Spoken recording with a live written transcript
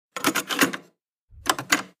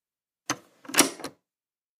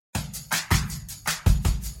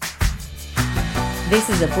This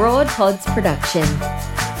is a Broad Pods production.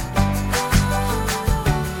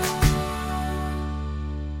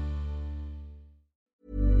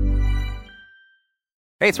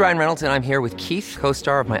 Hey, it's Ryan Reynolds, and I'm here with Keith,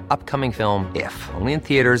 co-star of my upcoming film, If, only in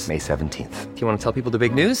theaters May 17th. Do you want to tell people the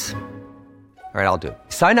big news? All right, I'll do it.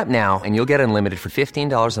 Sign up now and you'll get unlimited for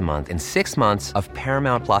 $15 a month and 6 months of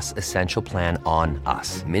Paramount Plus Essential Plan on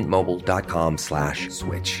us.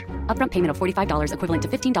 MintMobile.com/switch. Upfront payment of $45 equivalent to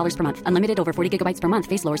 $15 per month. Unlimited over 40 gigabytes per month.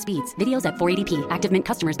 Face lower speeds. Videos at 480p. Active Mint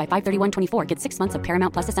customers by 531.24 get 6 months of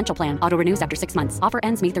Paramount Plus Essential Plan. Auto renews after 6 months. Offer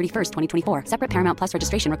ends May 31st, 2024. Separate Paramount Plus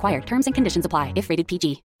registration required. Terms and conditions apply if rated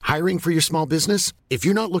PG. Hiring for your small business? If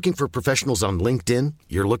you're not looking for professionals on LinkedIn,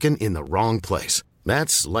 you're looking in the wrong place.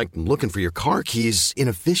 That's like looking for your car keys in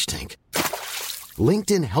a fish tank.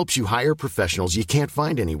 LinkedIn helps you hire professionals you can't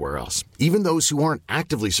find anywhere else, even those who aren't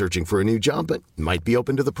actively searching for a new job but might be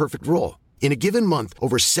open to the perfect role. In a given month,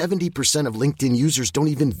 over 70% of LinkedIn users don't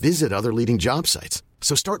even visit other leading job sites.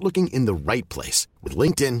 So start looking in the right place. With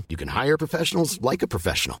LinkedIn, you can hire professionals like a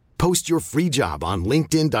professional. Post your free job on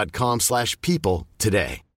linkedin.com/people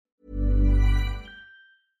today.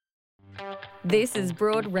 This is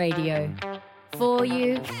Broad Radio. For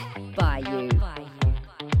you, by you.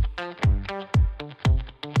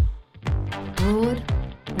 Broad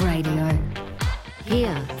Radio.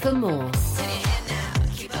 Here for more.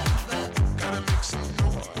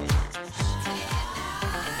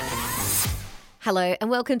 Hello and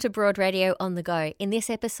welcome to Broad Radio on the Go. In this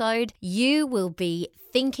episode, you will be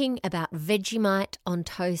thinking about Vegemite on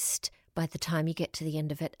toast by the time you get to the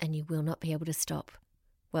end of it, and you will not be able to stop.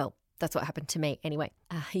 Well, that's what happened to me anyway.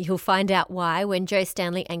 You'll find out why when Joe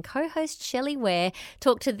Stanley and co-host Shelley Ware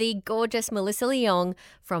talk to the gorgeous Melissa Leong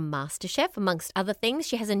from MasterChef, amongst other things.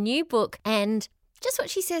 She has a new book, and just what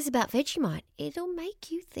she says about Vegemite, it'll make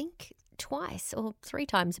you think twice or 3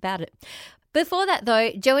 times about it. Before that, though,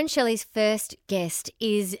 Joe and Shelley's first guest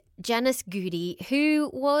is Janice Goody, who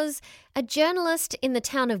was a journalist in the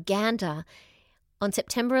town of Gander on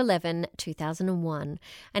September 11, 2001.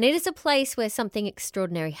 And it is a place where something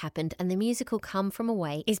extraordinary happened, and the musical Come From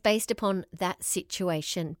Away is based upon that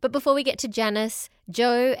situation. But before we get to Janice,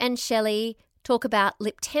 Joe and Shelley talk about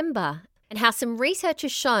Liptember and how some research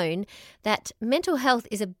has shown that mental health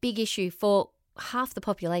is a big issue for half the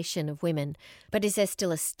population of women. But is there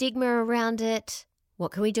still a stigma around it?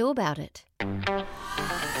 What can we do about it?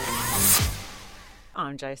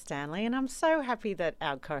 I'm Joe Stanley, and I'm so happy that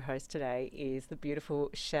our co-host today is the beautiful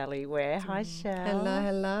Shelley Ware. Hi, Shell.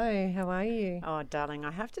 Hello. How are you? Oh, darling,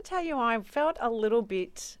 I have to tell you, I felt a little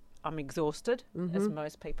bit, I'm exhausted, as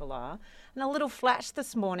most people are, and a little flash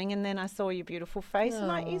this morning, and then I saw your beautiful face, and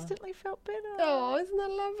I instantly felt better. Oh, isn't that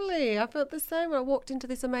lovely? I felt the same when I walked into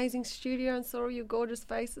this amazing studio and saw all your gorgeous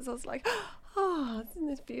faces. I was like, oh, isn't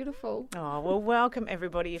this beautiful? Oh, well, welcome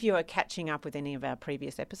everybody. If you are catching up with any of our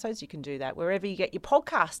previous episodes, you can do that wherever you get your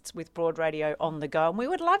podcasts with Broad Radio on the go. And we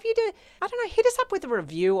would love you to, hit us up with a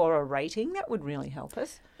review or a rating. That would really help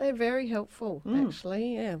us. They're very helpful,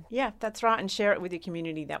 actually, yeah. Yeah, that's right. And share it with your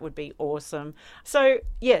community. That would be awesome. So,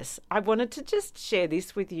 yes, I wanted to just share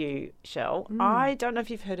this with you, Shell. I don't know if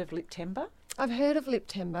you've heard of Liptember. I've heard of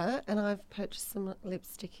Liptember, and I've purchased some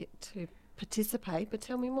lipstick to participate, but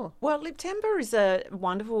tell me more. Well, Liptember is a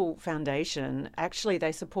wonderful foundation. Actually,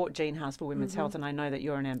 they support Gene House for Women's Health, and I know that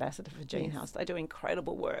you're an ambassador for Gene House. They do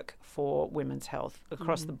incredible work for women's health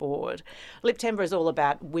across the board. Liptember is all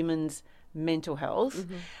about women's mental health,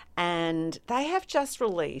 and they have just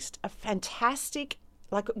released a fantastic,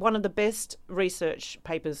 like one of the best research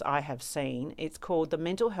papers I have seen. It's called The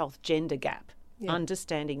Mental Health Gender Gap.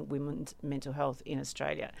 Understanding women's mental health in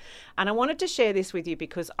Australia. And I wanted to share this with you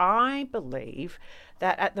because I believe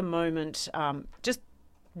that at the moment, just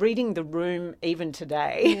reading the room even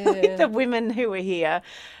today with the women who are here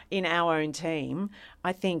in our own team,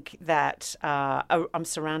 I think that I'm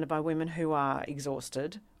surrounded by women who are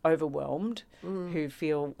exhausted, overwhelmed, who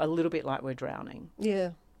feel a little bit like we're drowning.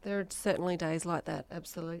 Yeah. There are certainly days like that,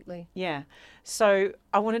 absolutely. Yeah. So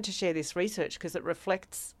I wanted to share this research because it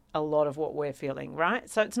reflects a lot of what we're feeling, right?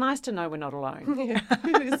 So it's nice to know we're not alone. Yeah,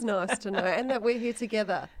 it is nice to know. And that we're here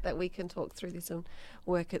together, that we can talk through this and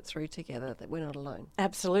work it through together, that we're not alone.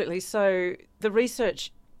 Absolutely. So the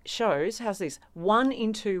research shows, how's this? 1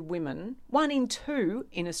 in 2 women, 1 in 2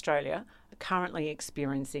 in Australia are currently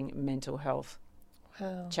experiencing mental health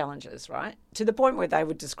challenges, right? To the point where they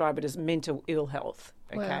would describe it as mental ill health,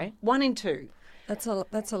 okay? Wow. 1 in 2. That's a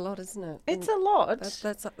lot, isn't it? It's a lot.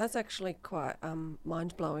 That's actually quite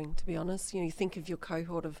mind blowing, to be honest. You think of your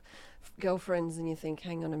cohort of girlfriends, and you think,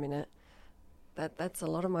 hang on a minute, that's a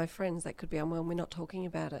lot of my friends that could be unwell. We're not talking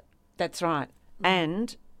about it. That's right.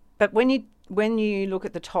 And But when you look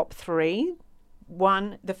at the top three,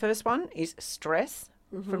 the first one is stress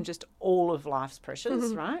from just all of life's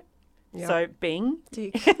pressures, right? Yep. So bing.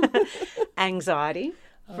 Anxiety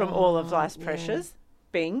from all of life's pressures,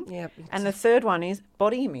 bing. Yep. And the third one is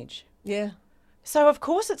body image. Yeah. So of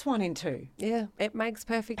course it's 1 in 2. Yeah, it makes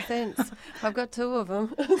perfect sense. I've got 2 of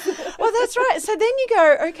them. Well, that's right. So then you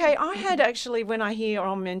go, okay, I had actually, when I hear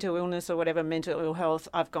mental illness or whatever, mental ill health,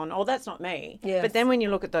 I've gone, oh, that's not me. Yes. But then when you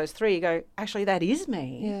look at those three, you go, actually, that is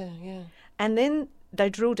me. Yeah, yeah. And then they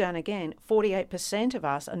drill down again, 48% of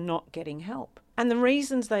us are not getting help. And the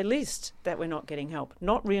reasons they list that we're not getting help,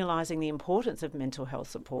 not realising the importance of mental health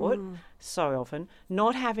support so often,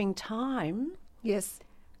 not having time, Yes.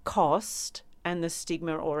 cost, and the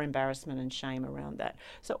stigma or embarrassment and shame around that.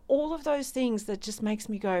 So all of those things that just makes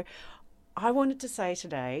me go, I wanted to say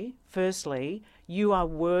today, firstly, you are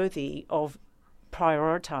worthy of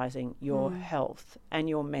prioritising your health and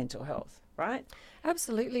your mental health, right?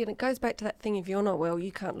 Absolutely, and it goes back to that thing, if you're not well,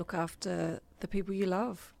 you can't look after the people you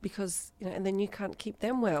love because, and then you can't keep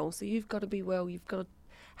them well. So you've got to be well, you've got to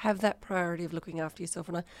have that priority of looking after yourself.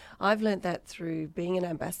 And I've learnt that through being an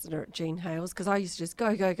ambassador at Jean Hales, because I used to just go.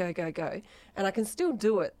 And I can still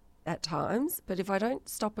do it at times, but if I don't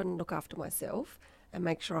stop and look after myself and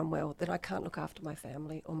make sure I'm well, then I can't look after my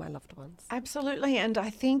family or my loved ones. Absolutely. And I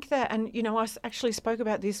think that, and I actually spoke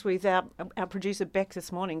about this with our producer Beck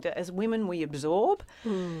this morning, that as women we absorb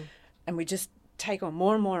and we just take on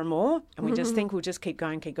more and more and more, and we just think we'll just keep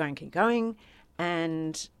going.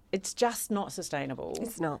 And it's just not sustainable.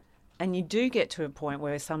 It's not. And you do get to a point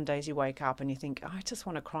where some days you wake up and you think, I just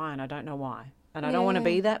want to cry and I don't know why. And I don't want to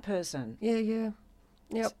be that person. Yeah.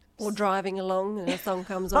 Yep. Or driving along and a song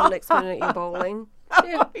comes on, next minute you're bowling.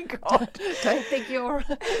 Oh my God. Don't think you're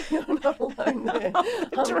not alone there.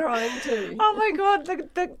 I'm trying to. Oh my God,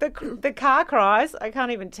 the car cries, I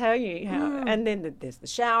can't even tell you how. And then there's the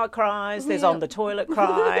shower cries, there's on the toilet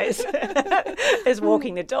cries, there's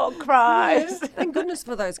walking the dog cries. Thank goodness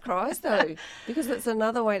for those cries though, because it's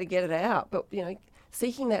another way to get it out. But,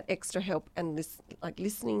 seeking that extra help and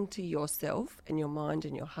listening to yourself and your mind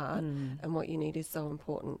and your heart and what you need is so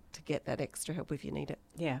important to get that extra help if you need it.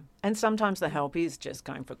 Yeah. And sometimes the help is just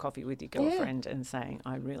going for coffee with your girlfriend and saying,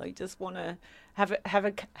 I really just want to have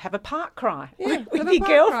a park cry with your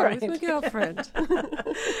girlfriend. With your girlfriend.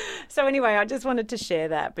 So anyway, I just wanted to share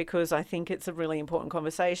that because I think it's a really important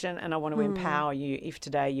conversation and I want to empower you. If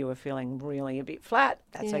today you are feeling really a bit flat,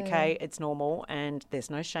 that's okay. It's normal and there's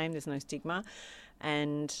no shame, there's no stigma.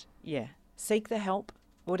 And, seek the help,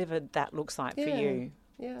 whatever that looks like for you.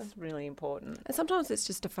 Yeah. It's really important. And sometimes it's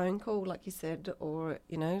just a phone call, like you said, or,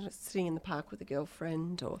 sitting in the park with a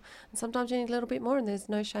girlfriend. And sometimes you need a little bit more and there's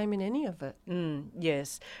no shame in any of it.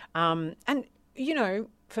 Yes. And,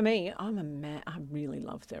 for me, I really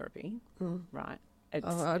love therapy, right?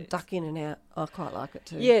 I duck in and out. I quite like it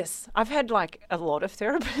too. Yes. I've had, a lot of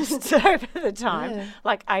therapists over the time,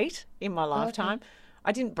 8 in my lifetime. Okay.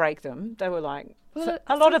 I didn't break them. They were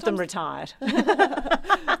a lot of them retired.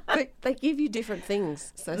 They give you different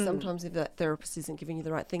things. So sometimes if that therapist isn't giving you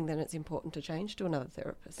the right thing, then it's important to change to another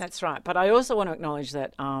therapist. That's right. But I also want to acknowledge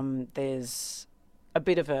that there's a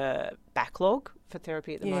bit of a backlog for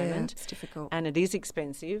therapy at the moment. It's difficult. And it is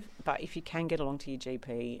expensive, but if you can get along to your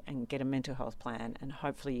GP and get a mental health plan and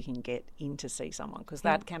hopefully you can get in to see someone because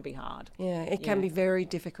that can be hard. Yeah, it can be very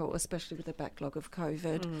difficult, especially with the backlog of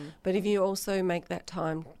COVID. But if you also make that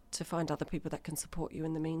time to find other people that can support you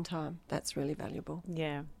in the meantime, that's really valuable.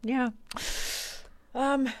 Yeah.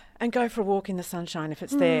 And go for a walk in the sunshine if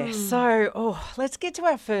it's there. So, let's get to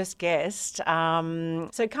our first guest.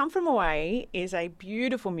 So Come From Away is a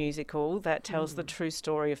beautiful musical that tells the true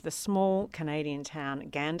story of the small Canadian town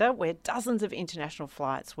Gander, where dozens of international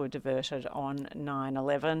flights were diverted on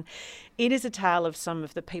 9/11. It is a tale of some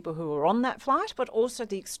of the people who were on that flight, but also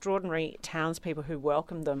the extraordinary townspeople who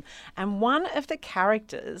welcomed them. And one of the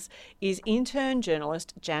characters is intern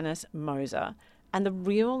journalist Janice Moser. And the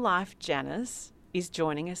real-life Janice is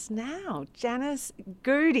joining us now. Janice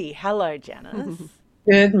Goody. Hello, Janice.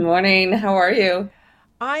 Good morning. How are you?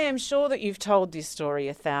 I am sure that you've told this story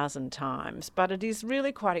 1,000 times, but it is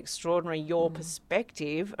really quite extraordinary, your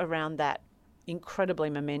perspective around that incredibly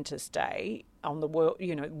momentous day on the world,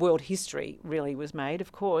 world history really was made,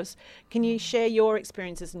 of course. Can you share your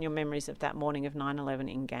experiences and your memories of that morning of 9/11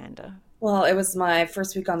 in Gander? Well, it was my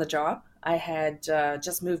first week on the job. I had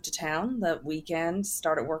just moved to town that weekend,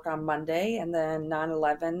 started work on Monday, and then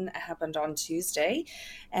 9/11 happened on Tuesday.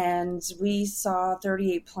 And we saw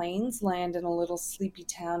 38 planes land in a little sleepy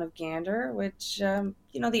town of Gander, which,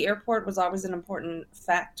 the airport was always an important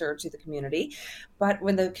factor to the community. But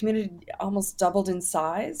when the community almost doubled in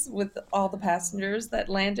size with all the passengers that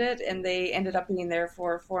landed, and they ended up being there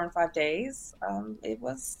for 4 and 5 days, it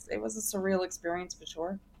was a surreal experience for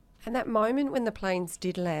sure. And that moment when the planes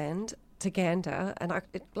did land to Gander,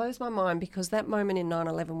 it blows my mind because that moment in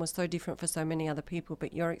 9/11 was so different for so many other people,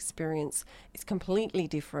 but your experience is completely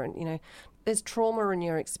different. There's trauma in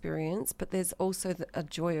your experience, but there's also a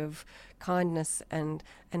joy of kindness and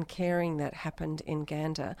caring that happened in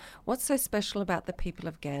Gander. What's so special about the people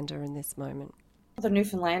of Gander in this moment? The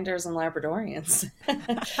Newfoundlanders and Labradorians.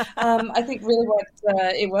 I think really what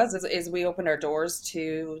it was is we opened our doors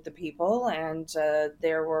to the people, and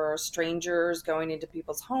there were strangers going into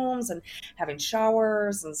people's homes and having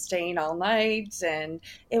showers and staying all night. And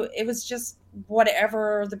it was just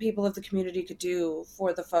whatever the people of the community could do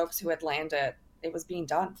for the folks who had landed, it was being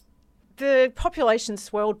done. The population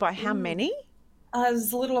swelled by how many? It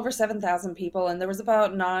was a little over 7,000 people, and there was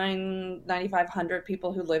about 9,500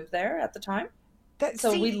 people who lived there at the time.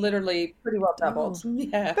 We literally pretty well doubled.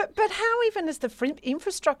 Yeah. But how even is the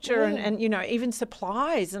infrastructure and even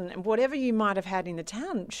supplies and whatever you might have had in the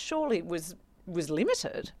town, surely it was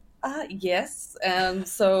limited. Yes. And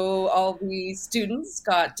so all the students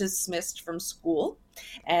got dismissed from school,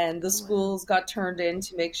 and the schools got turned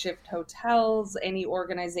into makeshift hotels. Any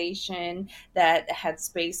organization that had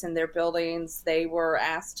space in their buildings, they were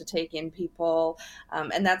asked to take in people.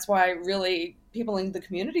 And that's why really people in the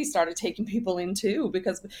community started taking people in too,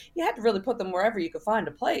 because you had to really put them wherever you could find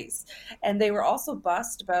a place. And they were also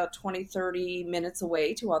bused about 20, 30 minutes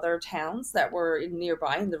away to other towns that were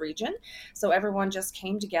nearby in the region. So everyone just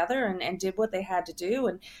came together and did what they had to do.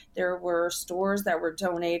 And there were stores that were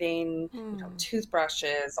donating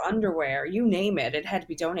toothbrushes, underwear, you name it. It had to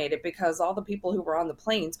be donated because all the people who were on the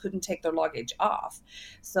planes couldn't take their luggage off.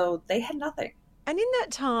 So they had nothing. And in that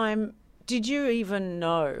time, did you even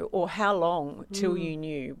know, or how long till you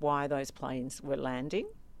knew why those planes were landing?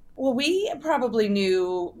 Well, we probably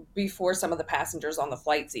knew before some of the passengers on the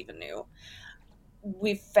flights even knew.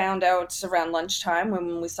 We found out around lunchtime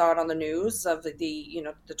when we saw it on the news of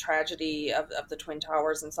the tragedy of the Twin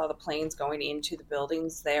Towers and saw the planes going into the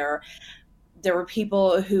buildings there. There were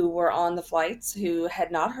people who were on the flights who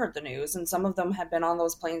had not heard the news, and some of them had been on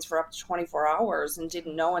those planes for up to 24 hours and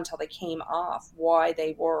didn't know until they came off why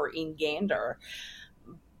they were in Gander.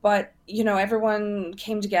 But, everyone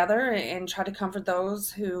came together and tried to comfort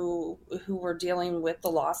those who were dealing with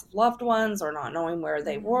the loss of loved ones or not knowing where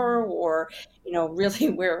they were or, really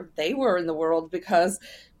where they were in the world, because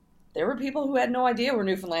there were people who had no idea where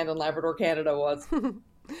Newfoundland and Labrador, Canada was.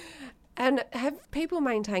 And have people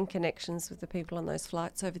maintained connections with the people on those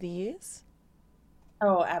flights over the years?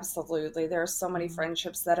 Oh, absolutely. There are so many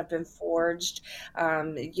friendships that have been forged.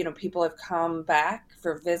 People have come back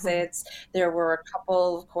for visits. There were a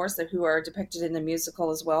couple, of course, who are depicted in the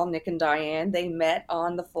musical as well, Nick and Diane. They met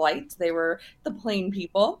on the flight. They were the plane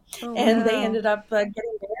people. And they ended up getting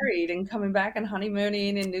married and coming back and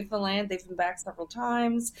honeymooning in Newfoundland. They've been back several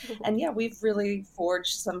times. And yeah, we've really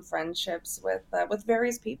forged some friendships with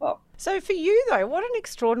various people. So for you, though, what an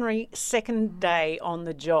extraordinary second day on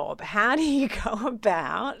the job. How do you go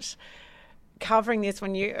about covering this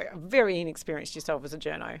when you're very inexperienced yourself as a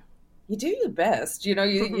journo? You do your best.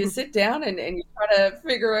 You sit down and you try to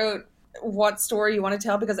figure out what story you want to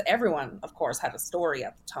tell, because everyone, of course, had a story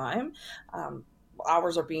at the time.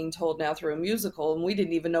 Ours are being told now through a musical, and we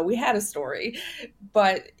didn't even know we had a story.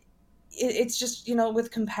 But it's just, with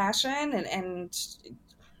compassion and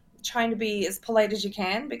trying to be as polite as you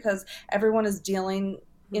can, because everyone is dealing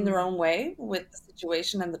in their own way with the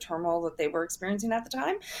situation and the turmoil that they were experiencing at the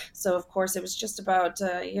time. So, of course, it was just about,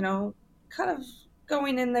 kind of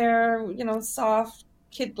going in there, soft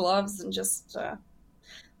kid gloves and just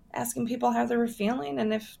asking people how they were feeling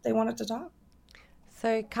and if they wanted to talk.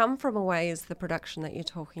 So Come From Away is the production that you're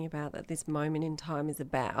talking about, that this moment in time is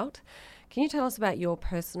about. Can you tell us about your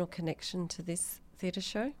personal connection to this theatre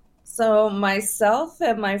show? So myself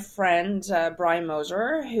and my friend Brian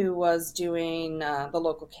Mosier, who was doing the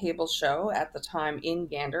local cable show at the time in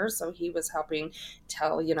Gander, so he was helping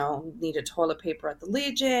tell, needed toilet paper at the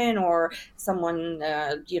Legion, or someone,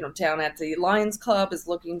 down at the Lions Club is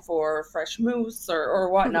looking for fresh moose or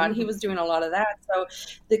whatnot. He was doing a lot of that. So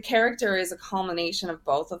the character is a culmination of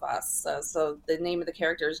both of us. So the name of the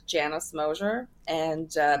character is Janice Mosier,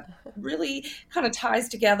 and really kind of ties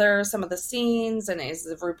together some of the scenes and is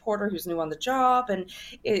a report reporter who's new on the job, and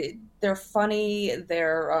they're funny.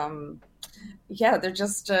 They're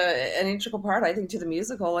just an integral part, I think, to the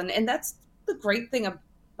musical, and that's the great thing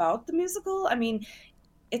about the musical. I mean,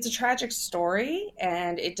 it's a tragic story,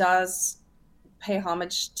 and it does pay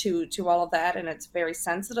homage to all of that, and it's very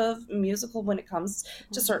sensitive musical when it comes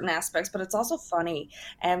to certain aspects, but it's also funny,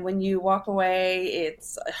 and when you walk away,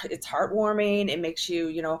 it's heartwarming. It makes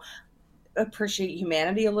you appreciate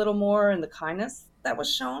humanity a little more and the kindness that was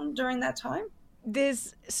shown during that time.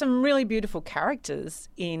 There's some really beautiful characters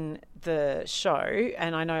in the show,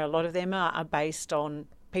 and I know a lot of them are based on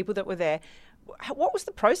people that were there. What was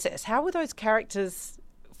the process? How were those characters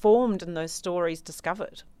formed and those stories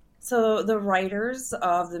discovered? So the writers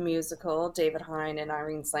of the musical, David Hein and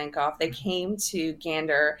Irene Slankoff, they came to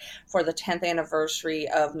Gander for the 10th anniversary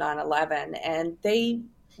of 9/11, and they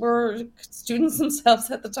were students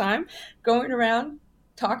themselves at the time, going around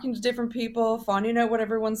talking to different people, finding out what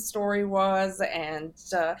everyone's story was, and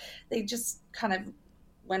they just kind of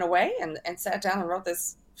went away and sat down and wrote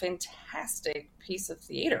this fantastic piece of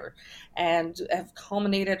theater, and have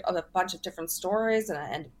culminated a bunch of different stories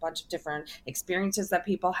and a bunch of different experiences that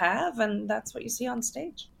people have, and that's what you see on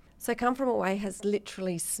stage. So Come From Away has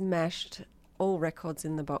literally smashed all records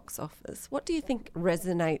in the box office. What do you think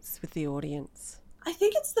resonates with the audience? I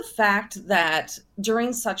think it's the fact that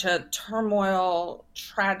during such a turmoil,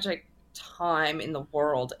 tragic time in the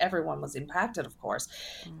world, everyone was impacted, of course.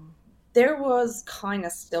 There was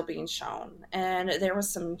kindness still being shown, and there was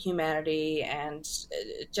some humanity, and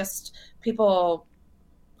just people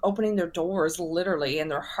opening their doors literally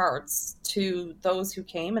and their hearts to those who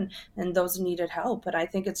came and those who needed help. And I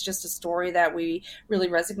think it's just a story that we really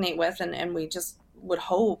resonate with, and we just would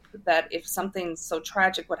hope that if something so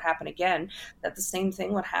tragic would happen again, that the same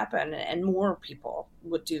thing would happen and more people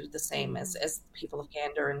would do the same as the people of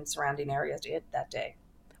Gander and surrounding areas did that day.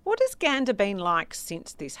 What has Gander been like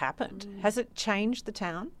since this happened? Has it changed the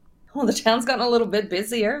town? Well, the town's gotten a little bit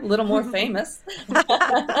busier, a little more famous.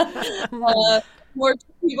 More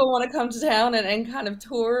people want to come to town and kind of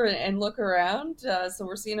tour and look around. So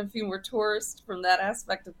we're seeing a few more tourists from that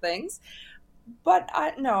aspect of things. But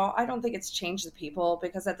I don't think it's changed the people,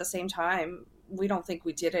 because at the same time, we don't think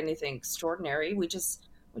we did anything extraordinary. We just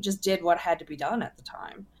did what had to be done at the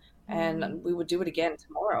time. And we would do it again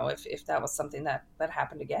tomorrow if that was something that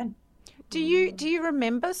happened again. Do you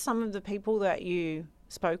remember some of the people that you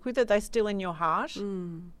spoke with? Are they still in your heart?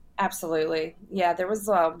 Absolutely. Yeah, there was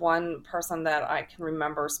one person that I can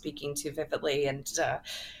remember speaking to vividly, and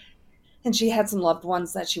she had some loved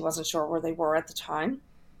ones that she wasn't sure where they were at the time.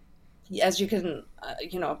 As you can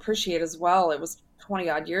appreciate as well, it was 20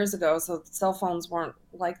 odd years ago, so cell phones weren't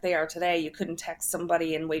like they are today. You couldn't text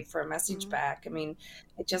somebody and wait for a message back. I mean,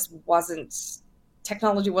 it just wasn't,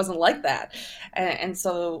 technology wasn't like that. And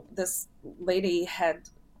so this lady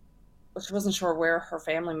she wasn't sure where her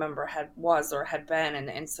family member had been,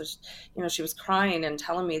 and so she was crying and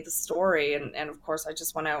telling me the story, and of course I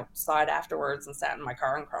just went outside afterwards and sat in my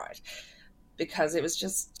car and cried, because it was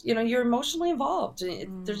just, you're emotionally involved.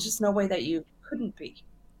 There's just no way that you couldn't be.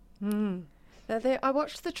 Now I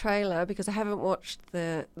watched the trailer because I haven't watched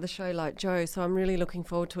the show like Joe, so I'm really looking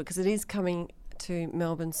forward to it, because it is coming to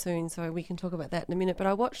Melbourne soon, so we can talk about that in a minute. But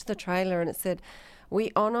I watched the trailer and it said,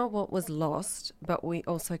 we honour what was lost, but we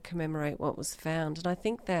also commemorate what was found. And I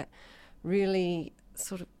think that really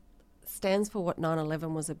sort of stands for what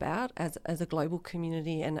 9/11 was about as a global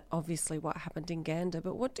community, and obviously what happened in Gander.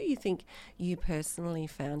 But what do you think you personally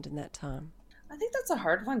found in that time? I think that's a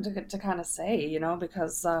hard one to kind of say,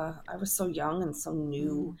 because I was so young and so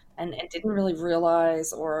new and didn't really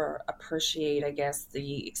realize or appreciate, I guess,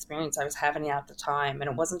 the experience I was having at the time. And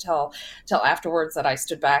it wasn't till afterwards that I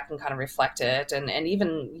stood back and kind of reflected, and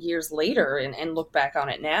even years later and look back on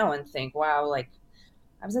it now and think, wow, like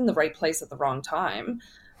I was in the right place at the wrong time.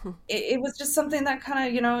 It was just something that kind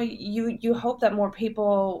of, you hope that more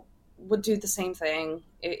people would do the same thing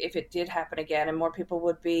if it did happen again, and more people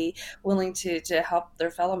would be willing to help their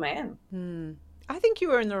fellow man. I think you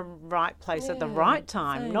were in the right place at the right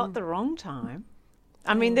time, not the wrong time.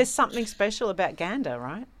 I mean, there's something special about Gander,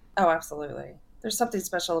 right? Oh, absolutely. There's something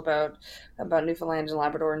special about Newfoundland and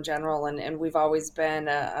Labrador in general, and we've always been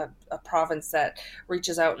a province that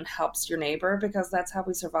reaches out and helps your neighbor, because that's how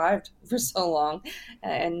we survived for so long.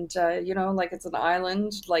 And like it's an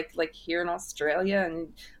island, like here in Australia,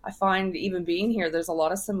 and I find even being here, there's a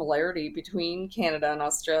lot of similarity between Canada and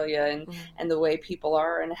Australia, and the way people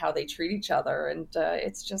are and how they treat each other, and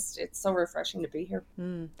it's so refreshing to be here.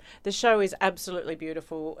 The show is absolutely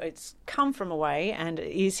beautiful. It's Come From Away, and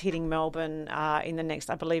it is hitting Melbourne in the next,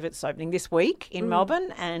 I believe it's opening this week in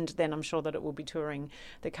Melbourne, and then I'm sure that it will be touring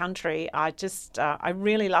the country. I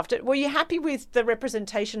really loved it. Were you happy with the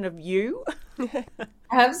representation of you?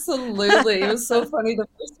 Absolutely. It was so funny the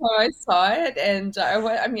first time I saw it. And I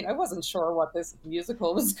wasn't sure what this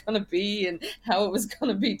musical was going to be and how it was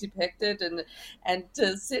going to be depicted. And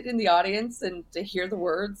to sit in the audience and to hear the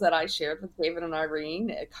words that I shared with David and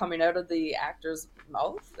Irene coming out of the actor's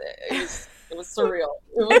mouth, it was surreal.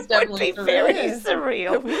 It was definitely It would be very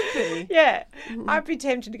surreal. It would be. Yeah. I'd be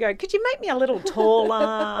tempted to go, could you make me a little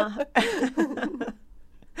taller?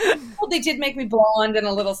 Well, they did make me blonde and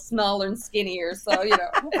a little smaller and skinnier, so, you know.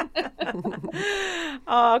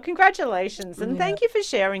 Oh, congratulations. And thank you for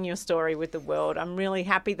sharing your story with the world. I'm really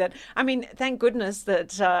happy thank goodness that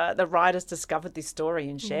the writers discovered this story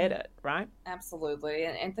and shared it, right? Absolutely.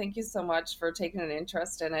 And thank you so much for taking an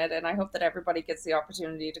interest in it. And I hope that everybody gets the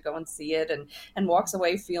opportunity to go and see it and walks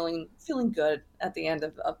away feeling good at the end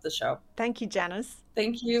of the show. Thank you, Janice.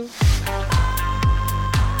 Thank you.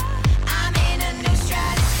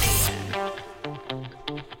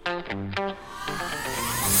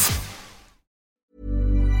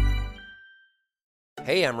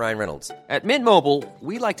 Hey, I'm Ryan Reynolds. At Mint Mobile,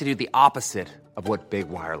 we like to do the opposite of what Big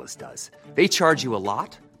Wireless does. They charge you a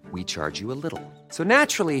lot, we charge you a little. So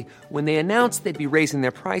naturally, when they announced they'd be raising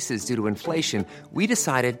their prices due to inflation, we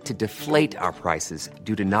decided to deflate our prices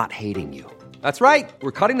due to not hating you. That's right.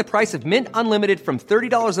 We're cutting the price of Mint Unlimited from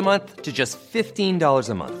 $30 a month to just $15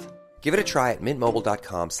 a month. Give it a try at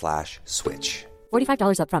mintmobile.com/switch.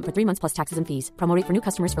 $45 up front for 3 months plus taxes and fees. Promo rate for new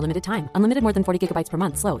customers for limited time. Unlimited more than 40 gigabytes per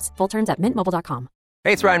month. Slows full terms at mintmobile.com.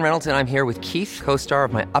 Hey, it's Ryan Reynolds, and I'm here with Keith, co-star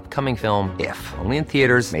of my upcoming film, If, only in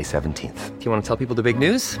theaters May 17th. Do you want to tell people the big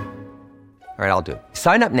news? All right, I'll do it.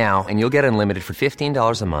 Sign up now and you'll get unlimited for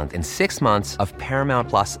 $15 a month and 6 months of Paramount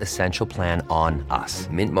Plus Essential Plan on us.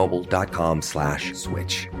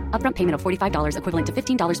 mintmobile.com/switch. Upfront payment of $45 equivalent to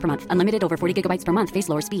 $15 per month. Unlimited over 40 gigabytes per month. Face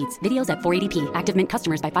lower speeds. Videos at 480p. Active Mint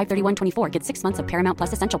customers by 531.24 get 6 months of Paramount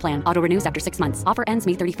Plus Essential Plan. Auto renews after 6 months. Offer ends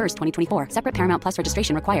May 31st, 2024. Separate Paramount Plus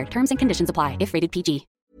registration required. Terms and conditions apply if rated PG.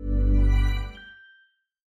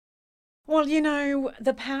 Well, you know,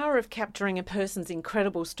 the power of capturing a person's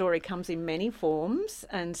incredible story comes in many forms.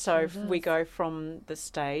 And so we go from the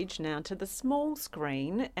stage now to the small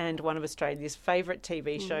screen. And one of Australia's favourite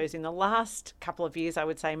TV shows in the last couple of years, I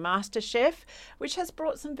would say, MasterChef, which has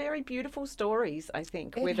brought some very beautiful stories, I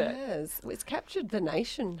think, with it. It has. It's captured the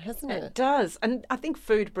nation, hasn't it? It does. And I think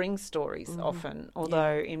food brings stories often,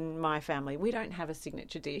 although in my family, we don't have a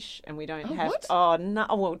signature dish and we don't have... what? Oh, no.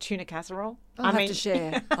 Well, tuna casserole. I'll have to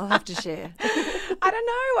share. I don't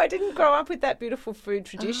know. I didn't grow up with that beautiful food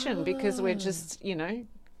tradition because we're just, you know,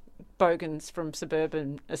 bogans from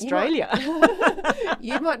suburban Australia.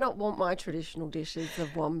 You might not want my traditional dishes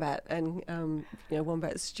of wombat and,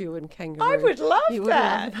 wombat stew and kangaroo. I would love you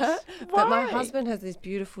that. Would love that. But my Why? husband has this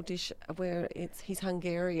beautiful dish where he's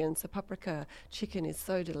Hungarian, so paprika chicken is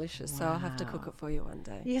so delicious. So I'll have to cook it for you one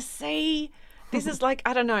day. You see, this is like,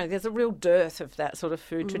 I don't know, there's a real dearth of that sort of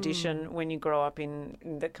food tradition when you grow up in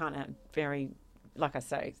the kind of very, like I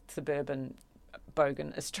say, suburban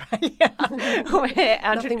bogan Australia. Where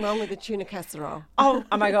our Nothing wrong with the tuna casserole. Oh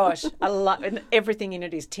my gosh, I love and everything in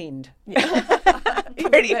it is tinned.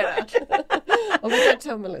 Pretty much. Oh, we don't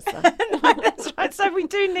tell Melissa. No, that's right. So we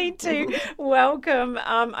do need to welcome,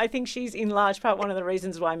 I think she's in large part one of the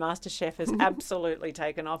reasons why MasterChef has absolutely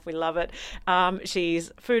taken off. We love it.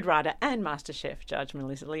 She's food writer and MasterChef judge,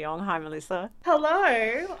 Melissa Leong. Hi, Melissa.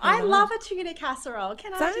 Hello. I love a tuna casserole.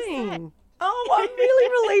 Can I just say? Same. Oh, I'm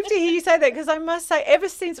really relieved to hear you say that because I must say, ever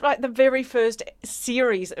since like the very first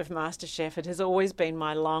series of MasterChef, it has always been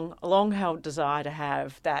my long-held desire to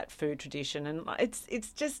have that food tradition, and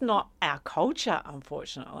it's just not our culture,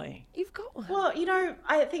 unfortunately. You've got one. Well, you know,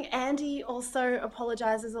 I think Andy also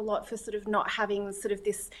apologises a lot for sort of not having sort of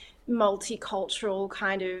this multicultural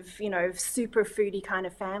kind of, you know, super foodie kind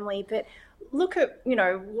of family, but look at, you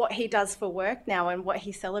know, what he does for work now and what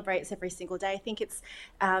he celebrates every single day. I think it's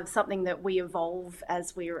something that we evolve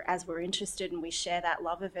as we're interested and we share that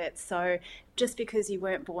love of it. So just because you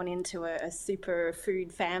weren't born into a super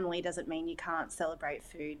food family doesn't mean you can't celebrate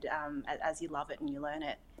food as you love it and you learn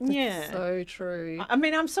it. Yeah. So true. I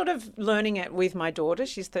mean, I'm sort of learning it with my daughter.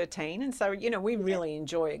 She's 13. And so, you know, we really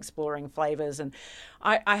enjoy exploring flavours. And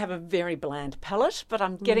I have a very bland palate, but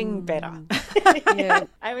I'm getting better. Yeah.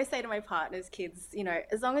 I always say to my partner's kids, you know,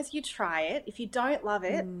 as long as you try it, if you don't love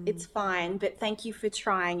it, it's fine. But thank you for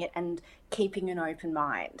trying it and keeping an open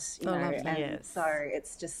mind. You know, lovely. and Yes. so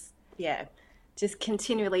it's just, just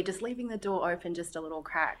continually just leaving the door open just a little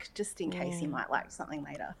crack, just in case you might like something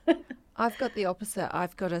later. I've got the opposite.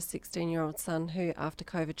 I've got a 16-year-old son who, after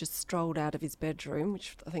COVID, just strolled out of his bedroom,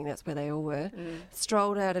 which I think that's where they all were,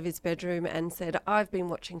 strolled out of his bedroom and said, I've been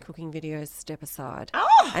watching cooking videos, step aside.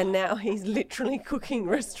 Oh! And now he's literally cooking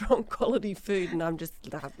restaurant-quality food, and I'm just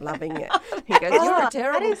loving it. He goes, you're a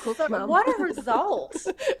terrible cook, Mum. What a result.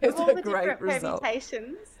 It's all a the great different result.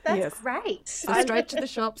 permutations. That's great. So straight to the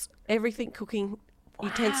shops, everything cooking,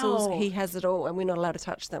 utensils, he has it all, and we're not allowed to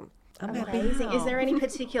touch them. Amazing. Is there any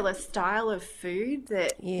particular style of food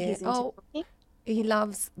that he's into cooking? He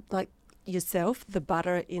loves, like yourself, the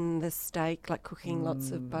butter in the steak, like cooking lots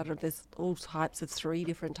of butter. There's all types of 3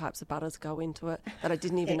 different types of butters go into it that I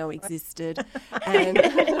didn't even know existed. And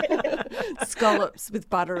scallops with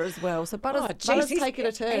butter as well. So butter's taken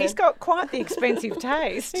a turn. He's got quite the expensive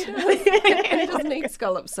taste. He doesn't eat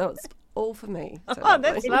scallops, so it's all for me. So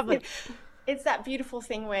that's lovely. It's that beautiful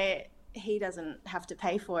thing where he doesn't have to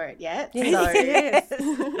pay for it yet. Yes.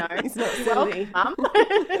 No, He's not silly.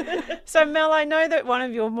 So, Mel, I know that one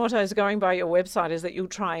of your mottos going by your website is that you'll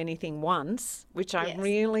try anything once, which I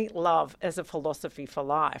really love as a philosophy for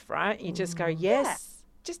life, right? You just go, yes,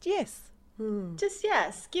 just yes. Just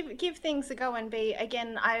yes. Give things a go and be,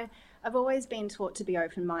 again, I've always been taught to be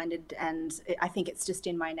open-minded, and I think it's just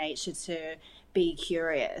in my nature to be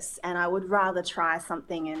curious, and I would rather try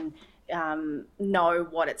something and know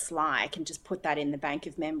what it's like and just put that in the bank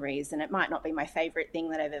of memories. And it might not be my favorite thing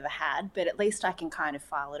that I've ever had, but at least I can kind of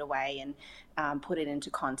file it away and put it into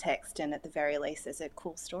context, and at the very least there's a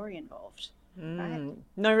cool story involved. Right?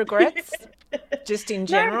 No regrets? Just in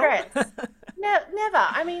general? No regrets. Never.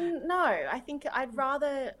 I mean, no. I think I'd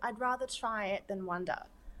rather try it than wonder.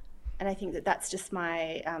 And I think that's just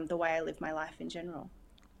my the way I live my life in general.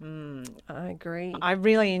 I agree. I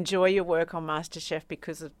really enjoy your work on MasterChef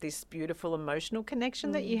because of this beautiful emotional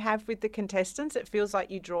connection that you have with the contestants. It feels like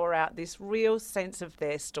you draw out this real sense of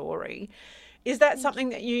their story. Is that something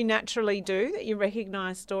that you naturally do, that you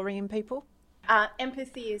recognise story in people?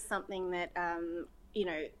 Empathy is something that,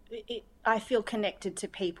 I feel connected to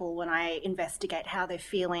people when I investigate how they're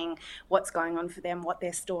feeling, what's going on for them, what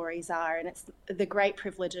their stories are. And it's the great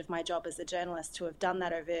privilege of my job as a journalist to have done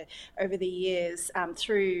that over the years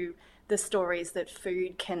through the stories that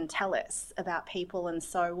food can tell us about people. And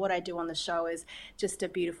so what I do on the show is just a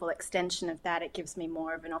beautiful extension of that. It gives me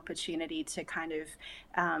more of an opportunity to kind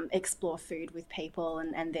of explore food with people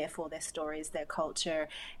and therefore their stories, their culture,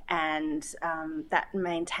 and that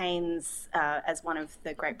maintains as one of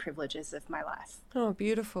the great privileges of my life. Oh,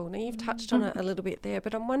 beautiful. Now, you've touched on it a little bit there,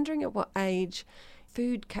 but I'm wondering at what age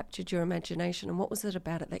food captured your imagination, and what was it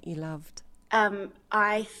about it that you loved?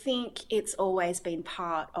 I think it's always been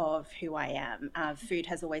part of who I am. Food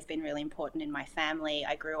has always been really important in my family.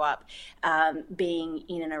 I grew up being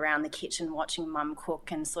in and around the kitchen, watching Mum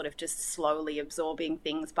cook and sort of just slowly absorbing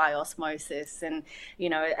things by osmosis. And,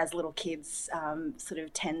 as little kids sort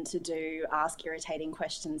of tend to do, ask irritating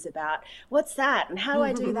questions about what's that and how do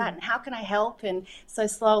I do that and how can I help? And so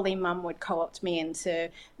slowly Mum would co-opt me into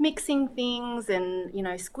mixing things and,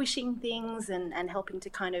 squishing things and helping to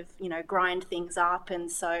kind of, grind things up.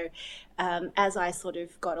 And so as I sort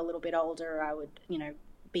of got a little bit older, I would,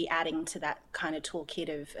 be adding to that kind of toolkit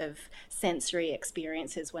of sensory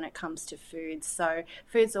experiences when it comes to food. So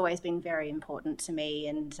food's always been very important to me,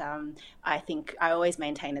 and I think I always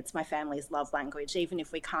maintain it's my family's love language, even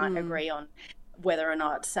if we can't agree on whether or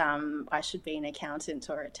not I should be an accountant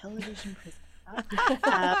or a television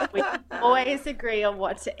presenter. We always agree on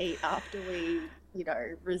what to eat after we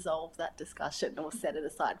resolve that discussion or set it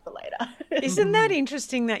aside for later. Isn't that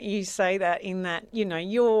interesting that you say that, in that,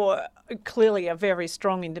 you're clearly a very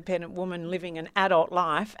strong independent woman living an adult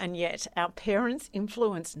life, and yet our parents'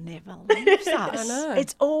 influence never leaves us. I know.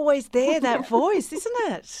 It's always there, that voice, isn't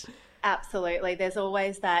it? Absolutely. There's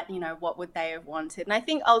always that, what would they have wanted? And I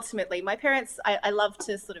think ultimately my parents, I love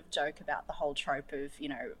to sort of joke about the whole trope of,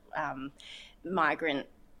 migrant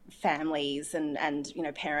families and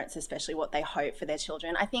parents, especially what they hope for their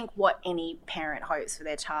children. I think what any parent hopes for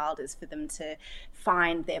their child is for them to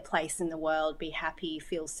find their place in the world, be happy,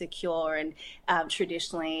 feel secure. And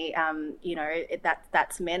traditionally,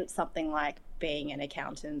 that's meant something like being an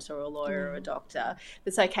accountant or a lawyer or a doctor.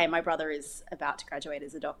 It's okay. My brother is about to graduate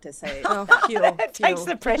as a doctor, so that takes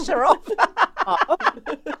the pressure off.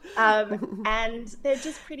 And they're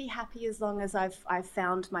just pretty happy as long as I've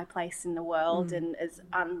found my place in the world. And as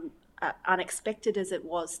unexpected as it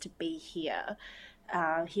was to be here,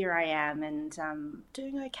 here I am, and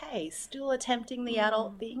doing okay. Still attempting the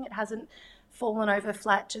adult thing. It hasn't fallen over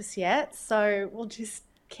flat just yet, so we'll just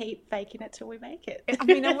keep faking it till we make it. I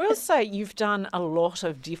mean, I will say you've done a lot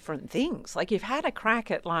of different things. Like, you've had a crack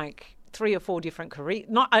at like 3 or 4 different careers.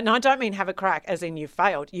 And I don't mean have a crack as in you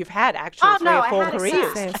failed. You've had actually 3 or 4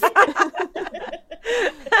 careers.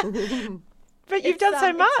 But you've done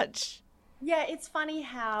so much. Yeah, it's funny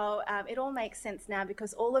how it all makes sense now,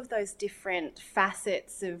 because all of those different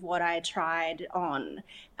facets of what I tried on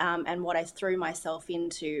and what I threw myself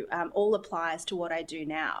into all applies to what I do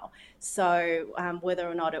now. So whether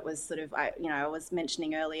or not it was sort of, I was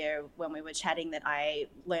mentioning earlier when we were chatting that I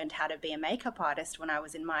learned how to be a makeup artist when I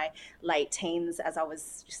was in my late teens as I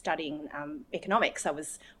was studying economics. I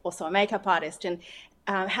was also a makeup artist, and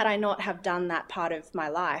had I not have done that part of my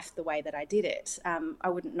life the way that I did it, I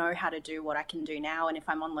wouldn't know how to do what I can do now. And if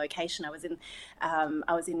I'm on location, I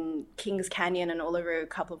was in Kings Canyon and Uluru a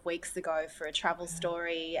couple of weeks ago for a travel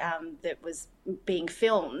story that was being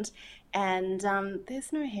filmed. And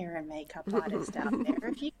there's no hair and makeup artist out there.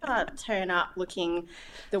 If you can't turn up looking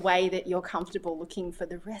the way that you're comfortable looking for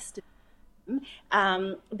the rest of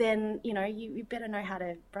then you better know how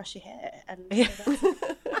to brush your hair. And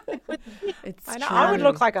I would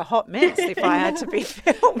look like a hot mess if I had to be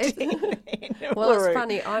filmed. Well, it's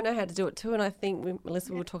funny. I know how to do it too, and I think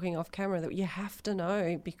Melissa, we were talking off camera that you have to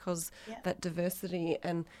know, because that diversity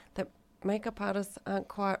and that makeup artists aren't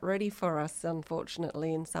quite ready for us,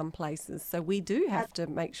 unfortunately, in some places. So we do have to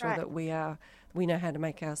make sure that we know how to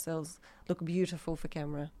make ourselves look beautiful for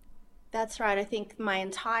camera. That's right. I think my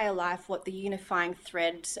entire life, what the unifying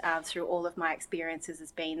thread through all of my experiences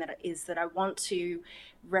has been that I want to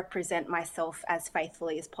represent myself as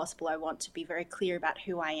faithfully as possible. I want to be very clear about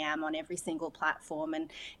who I am on every single platform.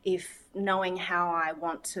 And if knowing how I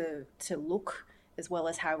want to look, as well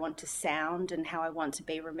as how I want to sound and how I want to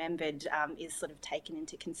be remembered is sort of taken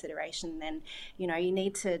into consideration, then, you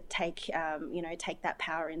need to take that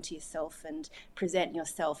power into yourself and present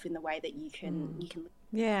yourself in the way that you can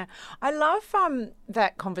Yeah, I love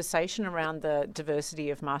that conversation around the diversity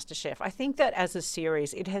of MasterChef. I think that as a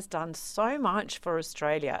series, it has done so much for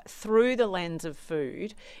Australia through the lens of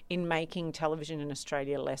food in making television in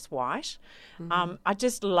Australia less white. I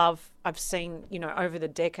just love, I've seen, over the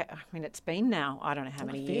decade, I mean, it's been now, I don't know how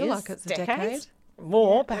many years. I feel like it's a decade.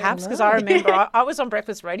 More, perhaps, because I remember I was on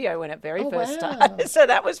Breakfast Radio when it very first started. So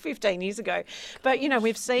that was 15 years ago. But,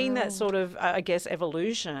 we've seen that sort of,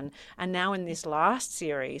 evolution. And now in this last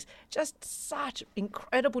series, just such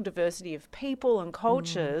incredible diversity of people and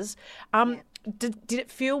cultures. Did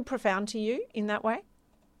it feel profound to you in that way?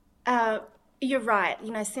 You're right.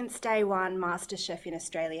 Since day one, MasterChef in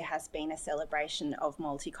Australia has been a celebration of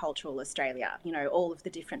multicultural Australia, all of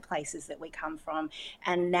the different places that we come from,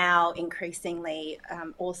 and now increasingly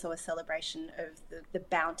also a celebration of the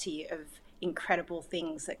bounty of incredible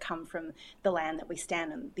things that come from the land that we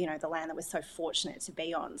stand on, the land that we're so fortunate to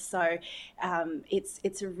be on. So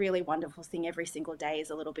it's a really wonderful thing. Every single day is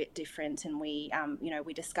a little bit different, and we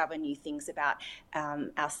discover new things about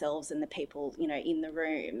ourselves and the people, in the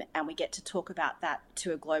room, and we get to talk about that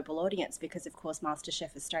to a global audience because, of course,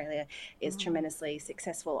 MasterChef Australia is tremendously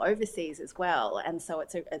successful overseas as well. And so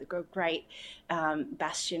it's a great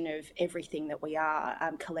bastion of everything that we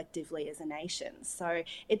are collectively as a nation. So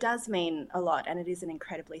it does mean a lot, and it is an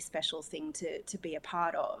incredibly special thing to be a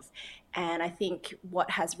part of. And I think what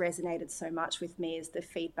has resonated so much with me is the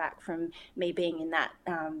feedback from me being in that,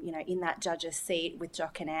 in that judge's seat with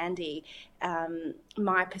Jock and Andy.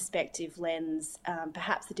 My perspective lends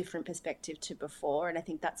perhaps a different perspective to before, and I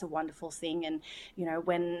think that's a wonderful thing. And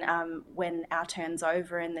when our turn's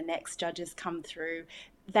over and the next judges come through,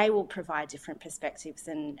 they will provide different perspectives,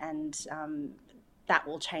 and that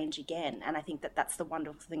will change again. And I think that's the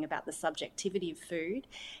wonderful thing about the subjectivity of food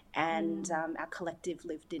and our collective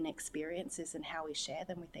lived-in experiences and how we share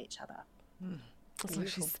them with each other. It's like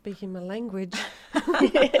she's speaking my language.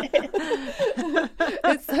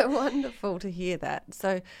 It's so wonderful to hear that.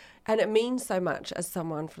 So, and it means so much as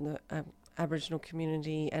someone from the Aboriginal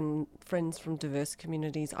community and friends from diverse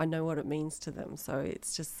communities. I know what it means to them. So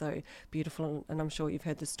it's just so beautiful. And I'm sure you've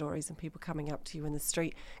heard the stories and people coming up to you in the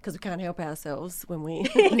street, because we can't help ourselves when we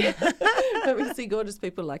see gorgeous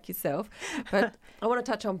people like yourself. But I want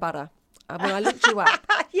to touch on butter. When I looked you up,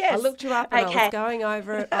 Yes. I looked you up and I was going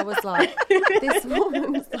over it. I was like, this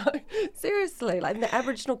woman's like, seriously, like in the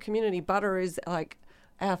Aboriginal community, butter is like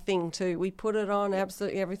our thing too. We put it on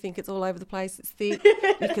absolutely everything. It's all over the place. It's thick.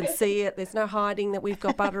 You can see it. There's no hiding that we've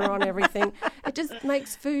got butter on everything. It just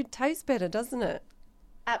makes food taste better, doesn't it?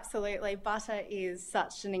 Absolutely. Butter is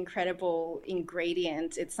such an incredible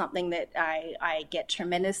ingredient. It's something that I get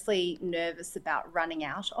tremendously nervous about running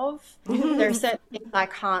out of. There are certain things I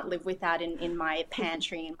can't live without in my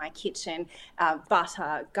pantry, in my kitchen.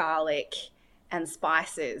 Butter, garlic, and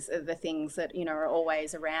spices are the things that, you know, are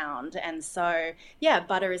always around. And so, yeah,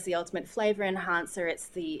 butter is the ultimate flavor enhancer.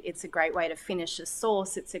 It's a great way to finish a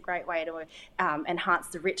sauce. It's a great way to enhance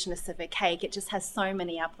the richness of a cake. It just has so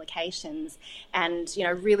many applications. And, you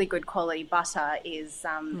know, really good quality butter is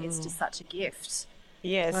just such a gift.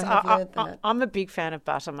 Yes, that. I'm a big fan of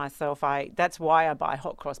butter myself. That's why I buy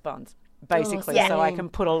hot cross buns, basically, same. so I can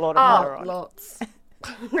put a lot of butter on. Lots.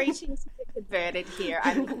 Preaching to the converted here.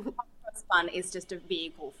 I mean, hot cross bun is just a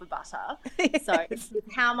vehicle for butter. So it's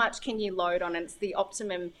how much can you load on it? It's the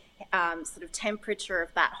optimum sort of temperature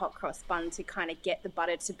of that hot cross bun to kind of get the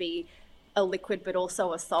butter to be a liquid but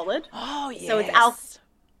also a solid. Oh, yes. So it's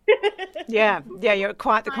yeah, you're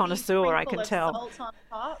quite the tiny connoisseur, I can sprinkle of tell. Salt on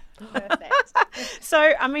top. Perfect.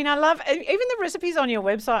 So, I mean, I love even the recipes on your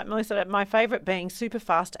website, Melissa. My favourite being super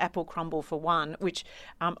fast apple crumble for one, which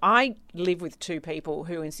I live with two people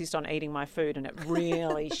who insist on eating my food, and it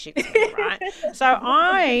really shits me, right? So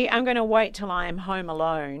I am going to wait till I am home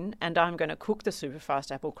alone, and I'm going to cook the super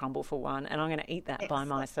fast apple crumble for one, and I'm going to eat that by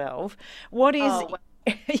myself. What is?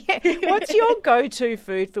 What's your go-to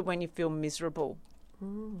food for when you feel miserable?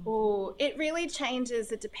 Oh, it really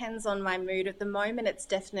changes. It depends on my mood. At the moment, it's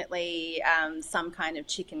definitely some kind of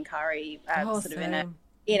chicken curry, sort of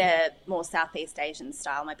in a more Southeast Asian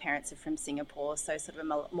style. My parents are from Singapore, so sort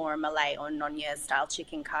of more a Malay or Nonya style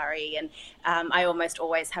chicken curry. And I almost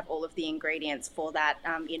always have all of the ingredients for that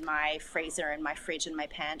in my freezer and my fridge and my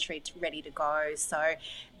pantry ready to go. So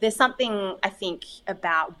there's something, I think,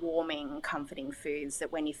 about warming, comforting foods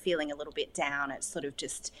that when you're feeling a little bit down, it sort of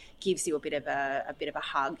just gives you a bit of a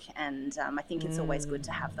hug. And I think it's always good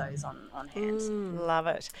to have those on hand. Love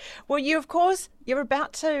it. Well, you're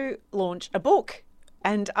about to launch a book.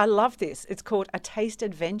 And I love this. It's called A Taste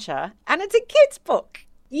Adventure, and it's a kid's book.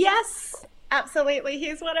 Yes, absolutely.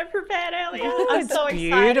 Here's what I prepared earlier. I'm so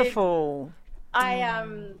excited. Beautiful.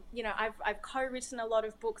 I've co-written a lot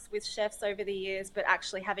of books with chefs over the years, but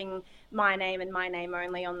actually having my name and my name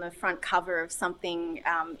only on the front cover of something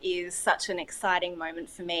is such an exciting moment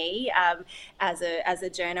for me. As a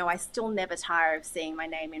journo, I still never tire of seeing my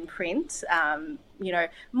name in print.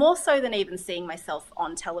 More so than even seeing myself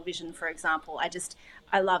on television, for example.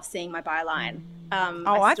 I love seeing my byline.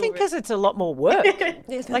 I think because it's a lot more work.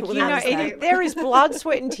 Yes, there is blood,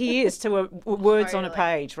 sweat, and tears to words on a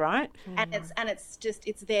page, right? And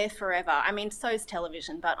it's there forever. I mean, so's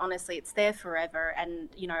television, but honestly, it's there forever. And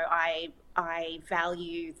I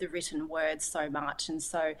value the written words so much, and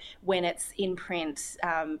so when it's in print,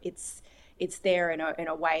 it's there in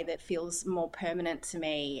a way that feels more permanent to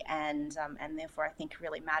me, and therefore I think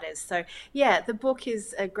really matters. So yeah, the book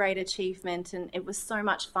is a great achievement, and it was so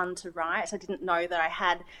much fun to write. I didn't know that I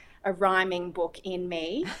had a rhyming book in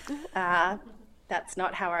me. That's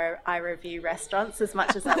not how I review restaurants, as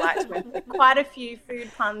much as I like to have quite a few food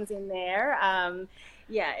puns in there.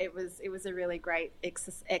 It was a really great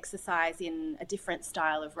exercise in a different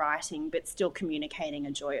style of writing, but still communicating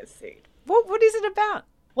a joy of food. What is it about?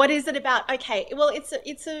 What is it about? Okay, well, it's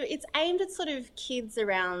aimed at sort of kids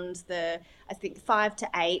around the, I think, 5 to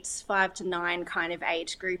 8, 5 to 9 kind of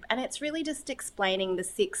age group, and it's really just explaining the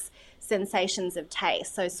 6 sensations of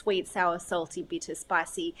taste. So sweet, sour, salty, bitter,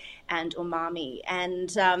 spicy, and umami.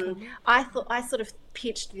 And I sort of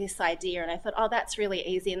pitched this idea, and I thought, oh, that's really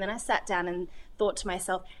easy. And then I sat down and thought to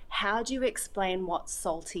myself, how do you explain what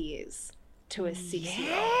salty is to a 6-year-old?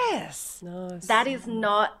 Yes, nice. That is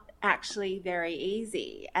not actually very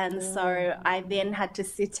easy. And so I then had to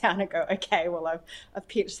sit down and go, okay, well, I've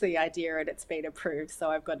pitched the idea and it's been approved,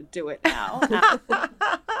 so I've got to do it now.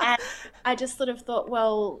 And I just sort of thought,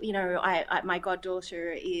 well, my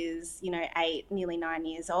goddaughter is 8, nearly 9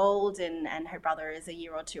 years old, and her brother is a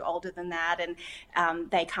year or two older than that,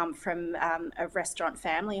 and they come from a restaurant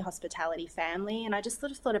family, a hospitality family, and I just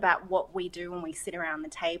sort of thought about what we do when we sit around the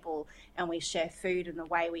table and we share food, and the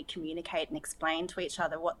way we communicate and explain to each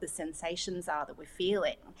other what the sensations are that we're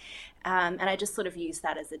feeling, and I just sort of use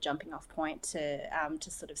that as a jumping off point to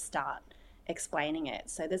sort of start explaining it.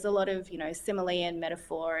 So there's a lot of simile and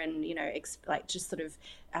metaphor, and just sort of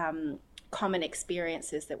common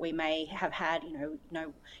experiences that we may have had.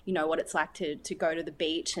 What it's like to go to the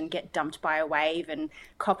beach and get dumped by a wave and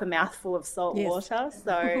cop a mouthful of salt water.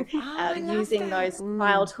 So using those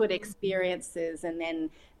childhood experiences, and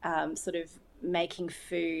then sort of making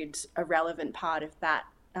food a relevant part of that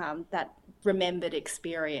remembered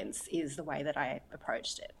experience is the way that I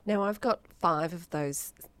approached it. Now, I've got 5 of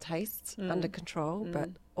those tastes under control, but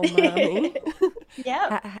umami.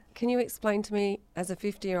 Yeah. Can you explain to me, as a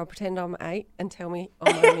 50-year-old, pretend I'm 8 and tell me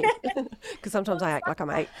umami? Because sometimes I act like I'm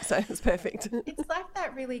 8, so it's perfect. It's like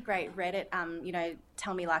that really great Reddit,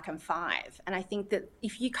 tell me like I'm 5. And I think that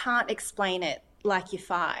if you can't explain it like you're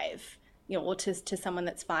 5, or to someone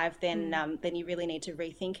that's 5, then you really need to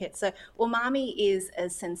rethink it. So umami is a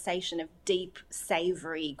sensation of deep,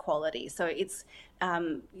 savoury quality. So it's,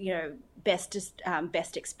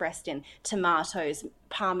 best expressed in tomatoes,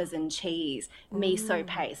 Parmesan cheese, miso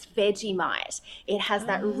paste, Vegemite. It has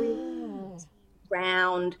that really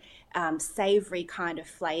round, savoury kind of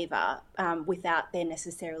flavour without there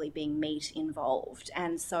necessarily being meat involved.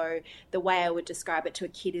 And so the way I would describe it to a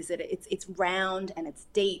kid is that it's round and it's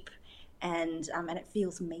deep, and it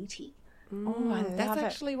feels meaty. That's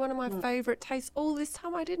actually one of my favourite tastes. All this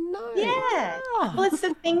time I didn't know. Yeah. Well, it's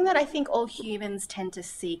the thing that I think all humans tend to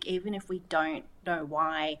seek, even if we don't know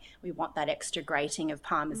why we want that extra grating of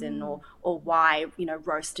Parmesan or why,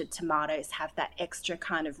 roasted tomatoes have that extra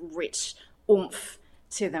kind of rich oomph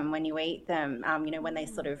to them when you eat them, when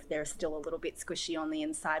they're still a little bit squishy on the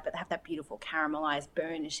inside, but they have that beautiful caramelized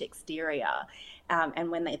burnish exterior. And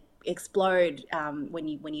when they explode, when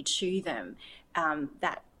you chew them,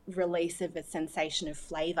 that release of a sensation of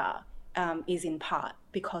flavor is in part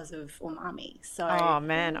because of umami. So, oh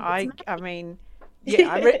man, I mean,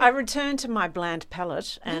 yeah, I return to my bland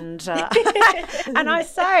palate, and and I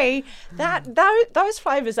say that those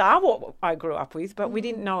flavors are what I grew up with, but we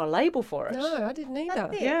didn't know a label for it. No, I didn't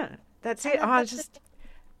either. That's it. I just.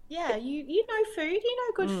 Yeah, you know food,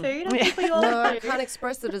 good food. I think we all No, I can't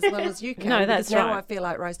express it as well as you can. No, that's now right. I feel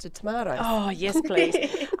like roasted tomatoes. Oh, yes, please.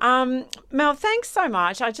 Mel, thanks so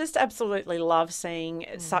much. I just absolutely love seeing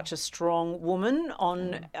such a strong woman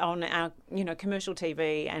on our, commercial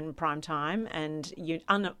TV and prime time, and you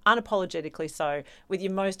unapologetically so, with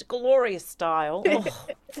your most glorious style. Your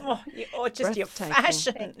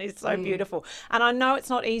fashion is so beautiful. And I know it's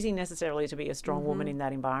not easy necessarily to be a strong woman in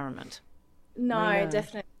that environment. No,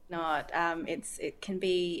 definitely not. It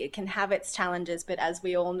can have its challenges, but as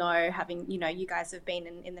we all know, having you guys have been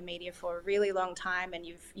in the media for a really long time, and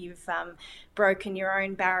you've broken your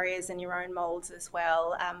own barriers and your own molds as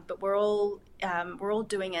well. But we're all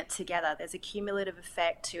doing it together. There's a cumulative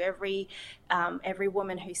effect to every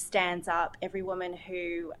woman who stands up, every woman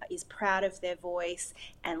who is proud of their voice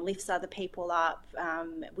and lifts other people up,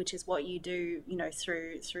 which is what you do,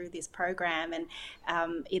 through this program. And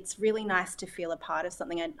it's really nice to feel a part of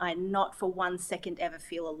something. I not for one second ever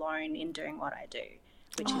feel alone in doing what I do,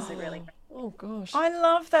 which is a really. Oh, gosh. I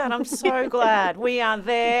love that. I'm so glad. We are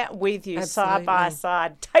there with you Absolutely. side by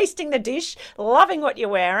side, tasting the dish, loving what you're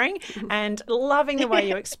wearing, and loving the way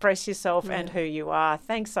you express yourself and who you are.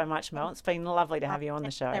 Thanks so much, Mel. It's been lovely to have you on the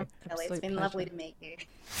show. It's been lovely to meet you.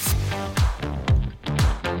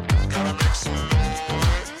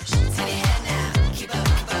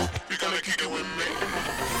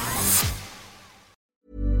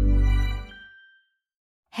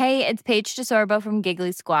 Hey, it's Paige DeSorbo from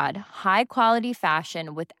Giggly Squad. High quality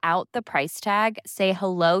fashion without the price tag. Say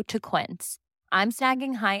hello to Quince. I'm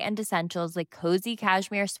snagging high-end essentials like cozy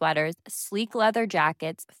cashmere sweaters, sleek leather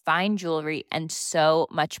jackets, fine jewelry, and so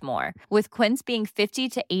much more. With Quince being 50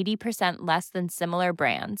 to 80% less than similar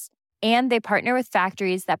brands. And they partner with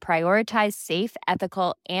factories that prioritize safe,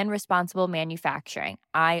 ethical, and responsible manufacturing.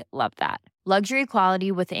 I love that. Luxury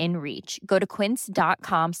quality within reach. Go to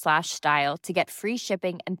quince.com/style to get free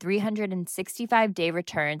shipping and 365-day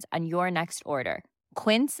returns on your next order.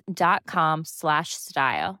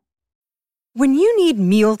 Quince.com/style. When you need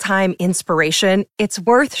mealtime inspiration, it's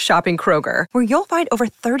worth shopping Kroger, where you'll find over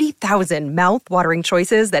 30,000 mouth-watering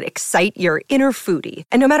choices that excite your inner foodie.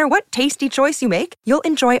 And no matter what tasty choice you make, you'll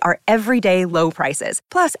enjoy our everyday low prices,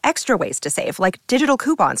 plus extra ways to save, like digital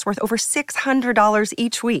coupons worth over $600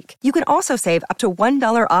 each week. You can also save up to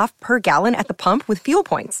 $1 off per gallon at the pump with fuel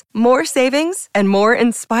points. More savings and more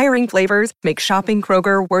inspiring flavors make shopping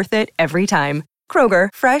Kroger worth it every time. Kroger,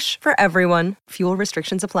 fresh for everyone. Fuel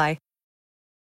restrictions apply.